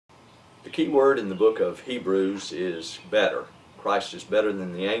The key word in the book of Hebrews is better. Christ is better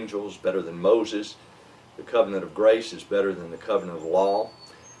than the angels, better than Moses. The covenant of grace is better than the covenant of law.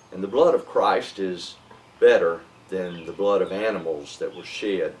 And the blood of Christ is better than the blood of animals that were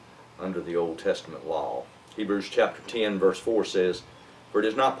shed under the Old Testament law. Hebrews chapter 10 verse 4 says, "For it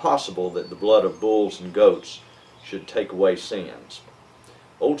is not possible that the blood of bulls and goats should take away sins."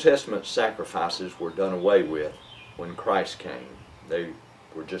 Old Testament sacrifices were done away with when Christ came. They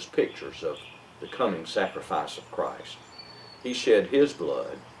were just pictures of the coming sacrifice of Christ. He shed His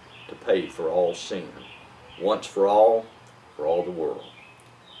blood to pay for all sin, once for all the world.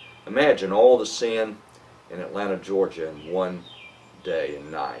 Imagine all the sin in Atlanta, Georgia in one day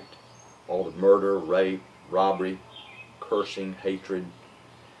and night. All the murder, rape, robbery, cursing, hatred.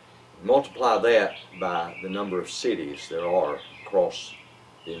 Multiply that by the number of cities there are across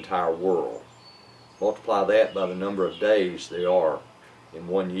the entire world. Multiply that by the number of days there are in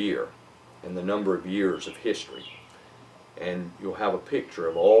 1 year and the number of years of history. And you'll have a picture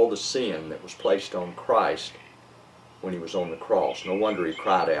of all the sin that was placed on Christ when He was on the cross. No wonder He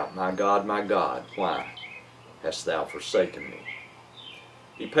cried out, my God, why hast Thou forsaken me?"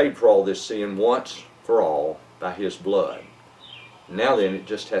 He paid for all this sin once for all by His blood. Now then, it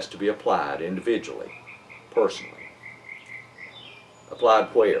just has to be applied individually, personally.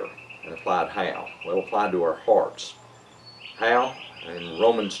 Applied where? And applied how? Well, applied to our hearts. How? In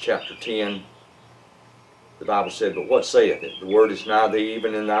Romans chapter 10, the Bible said, "But what saith it? The word is nigh thee,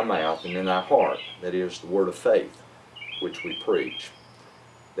 even in thy mouth and in thy heart." That is the word of faith, which we preach.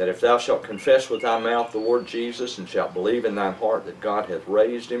 "That if thou shalt confess with thy mouth the Lord Jesus, and shalt believe in thine heart that God hath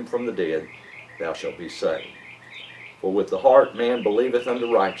raised Him from the dead, thou shalt be saved. For with the heart man believeth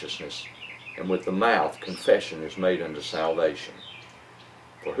unto righteousness, and with the mouth confession is made unto salvation.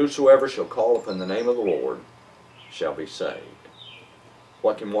 For whosoever shall call upon the name of the Lord shall be saved."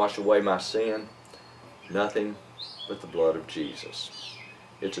 What can wash away my sin? Nothing but the blood of Jesus.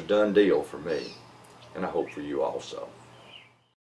 It's a done deal for me, and I hope for you also.